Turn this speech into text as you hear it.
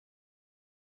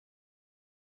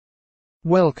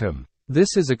Welcome.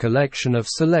 This is a collection of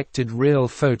selected real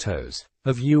photos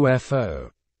of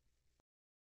UFO.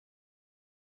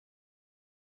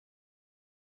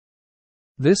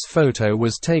 This photo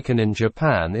was taken in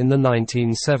Japan in the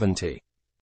 1970s.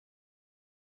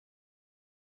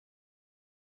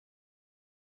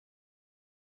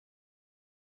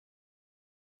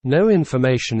 No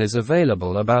information is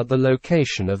available about the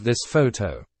location of this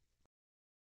photo.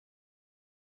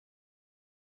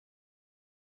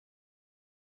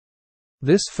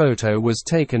 This photo was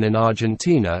taken in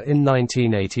Argentina in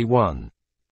 1981.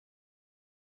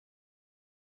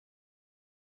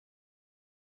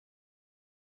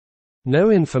 No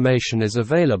information is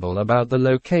available about the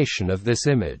location of this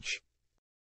image.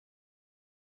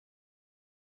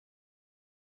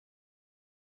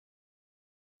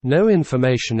 No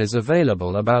information is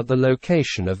available about the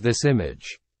location of this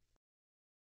image.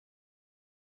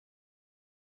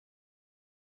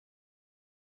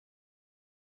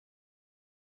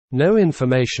 No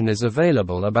information is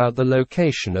available about the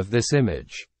location of this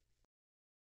image.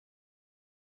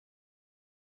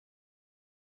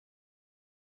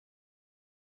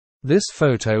 This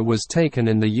photo was taken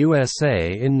in the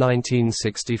USA in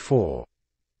 1964.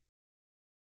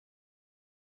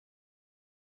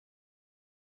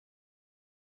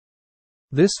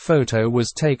 This photo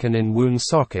was taken in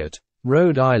Woonsocket,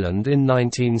 Rhode Island in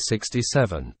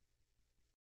 1967.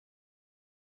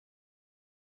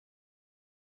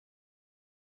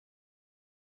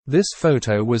 This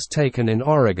photo was taken in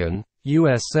Oregon,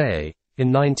 USA,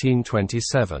 in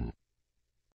 1927.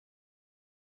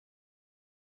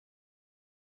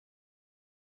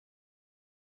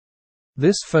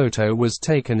 This photo was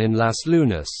taken in Las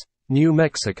Lunas, New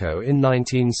Mexico in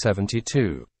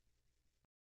 1972.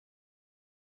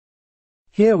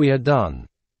 Here we are done.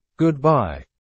 Goodbye.